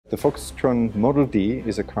The Foxtron Model D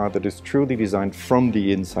is a car that is truly designed from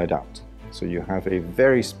the inside out. So you have a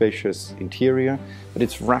very spacious interior, but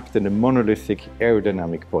it's wrapped in a monolithic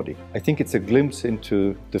aerodynamic body. I think it's a glimpse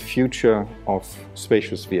into the future of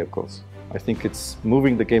spacious vehicles. I think it's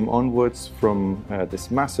moving the game onwards from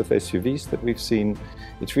this massive SUVs that we've seen.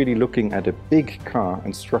 It's really looking at a big car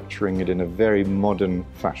and structuring it in a very modern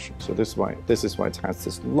fashion. So this is why it has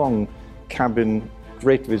this long cabin,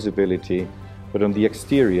 great visibility, but on the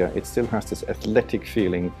exterior it still has this athletic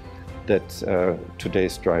feeling that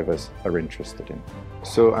today's drivers are interested in.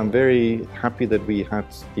 So I'm very happy that we had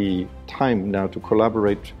the time now to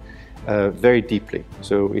collaborate very deeply.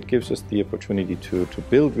 So it gives us the opportunity to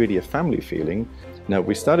build really a family feeling. Now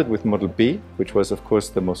we started with Model B, which was of course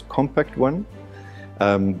the most compact one,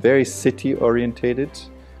 very city orientated.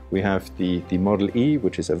 We have the Model E,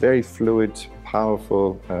 which is a very fluid,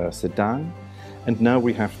 powerful sedan. And now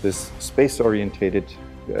we have this space orientated,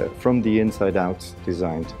 from the inside out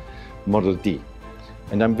designed Model D.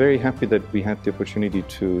 And I'm very happy that we had the opportunity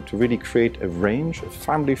to really create a range, a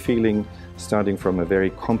family feeling, starting from a very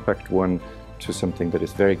compact one to something that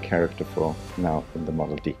is very characterful now in the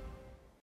Model D.